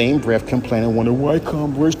in the same breath complain and wonder why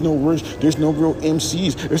there's no real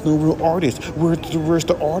MCs, there's no real artists. Where's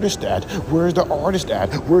the artist at? Where's the artist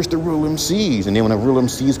at? Where's the real MCs? And then when the real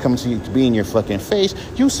MCs come to be in your fucking face,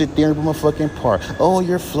 you sit there and put my fucking part. Oh,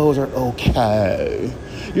 your flows are okay.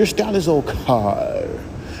 Your style is okay.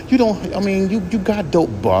 You got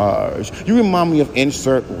dope bars. You remind me of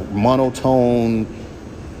insert monotone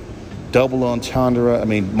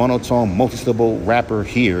monotone, multi-syllable rapper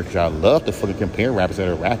here, because I love to fucking compare rappers that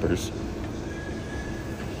are rappers.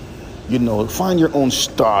 Find your own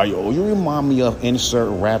style. You remind me of insert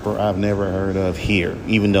rapper I've never heard of here,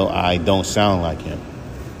 even though I don't sound like him.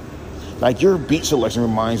 Like, your beat selection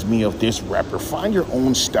reminds me of this rapper. Find your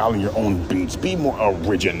own style and your own beats. Be more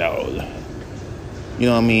original. You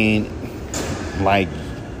know what I mean? Like,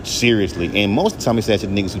 seriously. And most of the time it's that to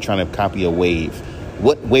niggas who trying to copy a wave.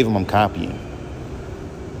 What wave am I copying?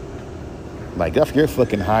 Like, off your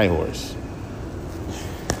fucking high horse.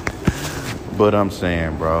 But I'm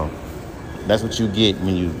saying, bro, that's what you get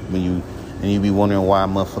when you be wondering why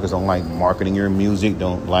motherfuckers don't like marketing your music,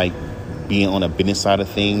 don't like being on the business side of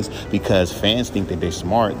things, because fans think that they're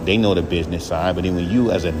smart. They know the business side, but then when you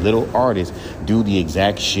as a little artist do the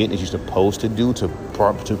exact shit that you're supposed to do to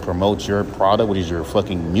promote your product, which is your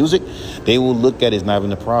fucking music, they will look at it as not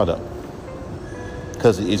even a product.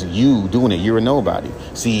 because it's you doing it. You're a nobody.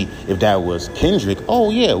 See, if that was Kendrick, oh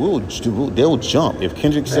yeah, they'll jump. If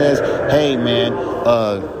Kendrick says, "Hey man,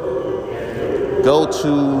 go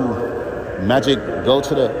to Magic, go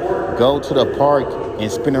to the park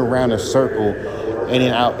and spin around a circle, and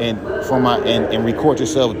then and record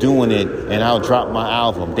yourself doing it, and I'll drop my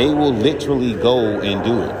album." They will literally go and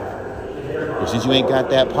do it. But since you ain't got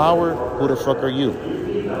that power, who the fuck are you?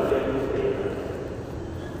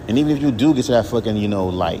 And even if you do get to that fucking,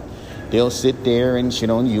 light, they'll sit there and shit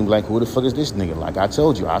on you like, who the fuck is this nigga? Like I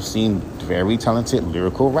told you, I've seen very talented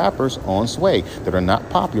lyrical rappers on Sway that are not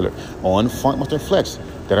popular, on Funkmaster Flex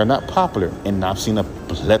that are not popular. And I've seen a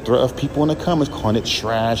plethora of people in the comments calling it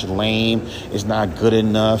trash, lame, it's not good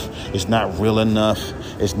enough, it's not real enough,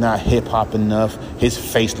 it's not hip-hop enough, his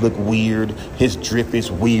face look weird, his drip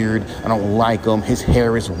is weird, I don't like him, his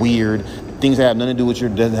hair is weird. Things that have nothing to do with you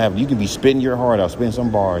can be spitting your heart out, spitting some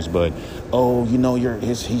bars, but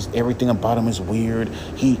he's everything about him is weird.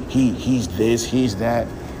 He's this, he's that,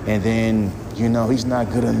 and then he's not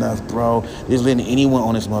good enough, bro. There's letting anyone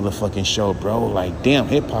on this motherfucking show, bro. Like, damn,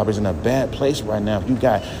 hip hop is in a bad place right now. If you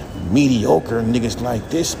got mediocre niggas like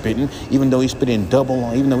this spitting, even though he's spitting a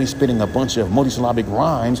bunch of multisyllabic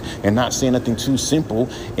rhymes and not saying nothing too simple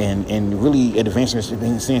and really advancing,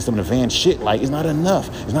 saying some advanced shit, like, it's not enough.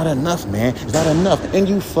 It's not enough, man. It's not enough. And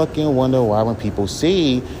you fucking wonder why when people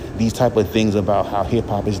see these type of things about how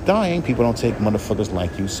hip-hop is dying, people don't take motherfuckers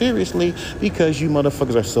like you seriously, because you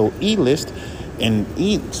motherfuckers are so E-list, and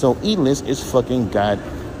so E-list is fucking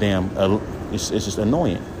goddamn, it's just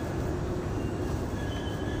annoying.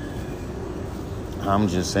 I'm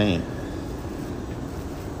just saying.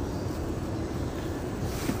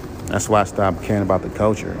 That's why I stopped caring about the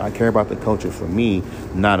culture. I care about the culture for me,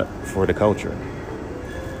 not for the culture.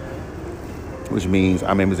 Which means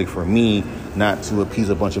I make music for me, not to appease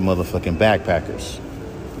a bunch of motherfucking backpackers.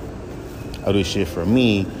 I do shit for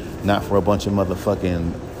me, not for a bunch of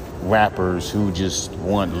motherfucking rappers who just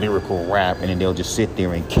want lyrical rap, and then they'll just sit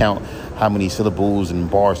there and count how many syllables and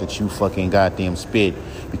bars that you fucking goddamn spit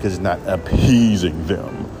because it's not appeasing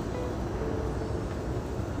them.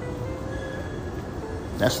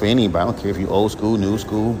 That's for anybody. I don't care if you old school, new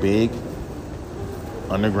school, big,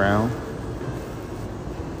 underground.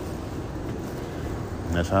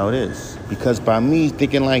 And that's how it is. Because by me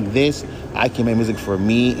thinking like this, I can make music for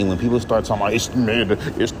me. And when people start talking about it's mid,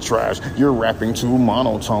 it's trash, you're rapping too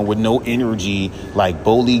monotone with no energy, like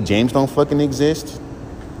Bo Lee James don't fucking exist.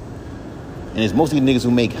 And it's mostly niggas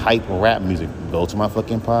who make hype rap music. Go to my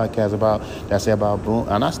fucking podcast about Boom,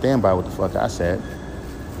 and I stand by what the fuck I said.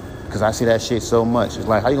 Because I see that shit so much. It's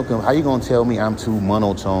like, how you gonna tell me I'm too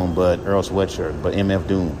monotone, but Earl Sweatshirt, but MF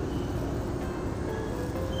Doom,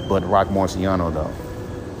 but Rock Marciano though?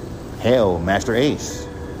 Hell, Master Ace.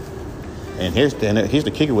 And here's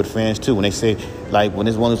the kicker with fans too. When they say, like, when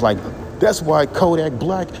this one is like, that's why Kodak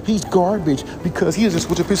Black, he's garbage because he doesn't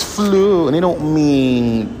switch up his flow, and they don't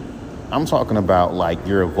mean. I'm talking about like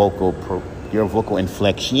your vocal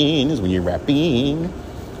inflections when you're rapping.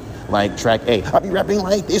 Like track A, I be rapping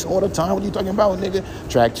like this all the time. What are you talking about, nigga?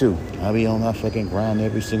 Track 2, I be on my fucking grind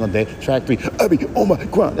every single day. Track 3, I be on my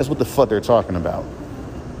grind. That's what the fuck they're talking about.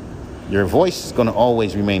 Your voice is gonna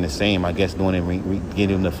always remain the same, I guess, doing it,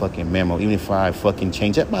 getting the fucking memo. Even if I fucking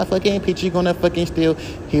change up my fucking pitch, you're gonna fucking still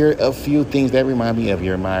hear a few things that remind me of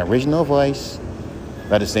my original voice.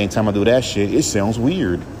 But at the same time I do that shit, it sounds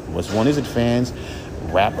weird. What's one is it, fans?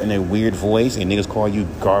 Rap in a weird voice and niggas call you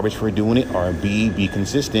garbage for doing it, or B, be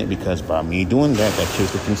consistent, because by me doing that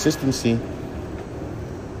kills the consistency.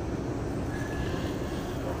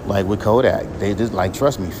 Like with Kodak, they just, like,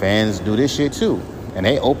 trust me, fans do this shit too, and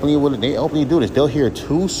they openly do this. They'll hear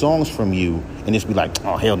 2 songs from you and just be like,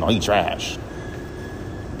 oh hell no, he trash.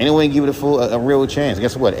 Anyway, give it a real chance.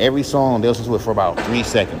 Guess what? Every song they'll listen to it for about 3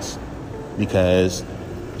 seconds, because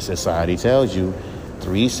society tells you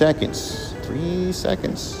 3 seconds. 3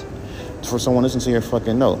 seconds for someone to listen to your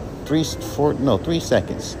fucking note. 3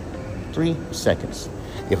 seconds. 3 seconds.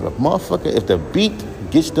 If the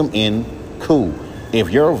beat gets them in, cool. If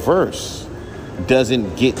your verse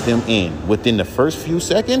doesn't get them in within the first few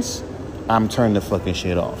seconds, I'm turning the fucking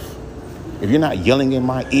shit off. If you're not yelling in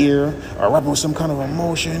my ear or rapping with some kind of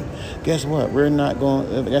emotion, guess what?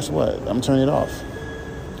 I'm turning it off.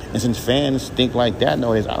 And since fans think like that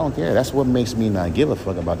nowadays, I don't care. That's what makes me not give a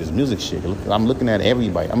fuck about this music shit. I'm looking at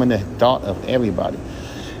everybody. I'm in the thought of everybody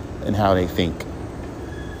and how they think.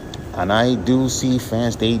 And I do see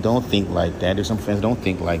fans, they don't think like that. There's some fans that don't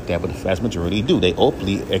think like that, but the vast majority do. They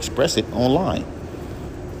openly express it online.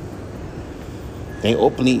 They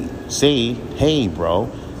openly say, hey,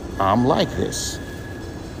 bro, I'm like this.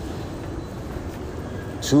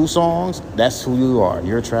 2 songs, that's who you are.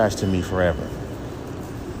 You're trash to me forever.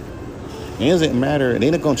 It doesn't matter. They're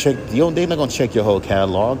not gonna check. They're not gonna check your whole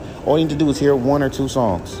catalog. All you need to do is hear 1 or 2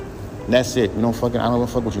 songs. And that's it. I don't fuck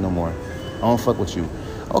with you no more. I don't fuck with you.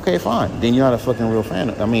 Okay, fine. Then you're not a fucking real fan.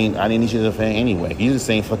 I mean, I didn't need you as a fan anyway. You're the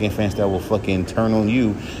same fucking fans that will fucking turn on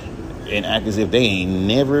you and act as if they ain't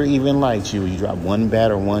never even liked you. You drop one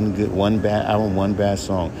bad album, one bad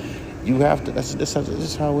song. You have to. This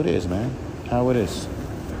is how it is, man. How it is.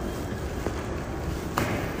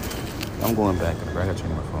 I'm going back. I gotta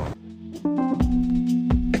change my phone.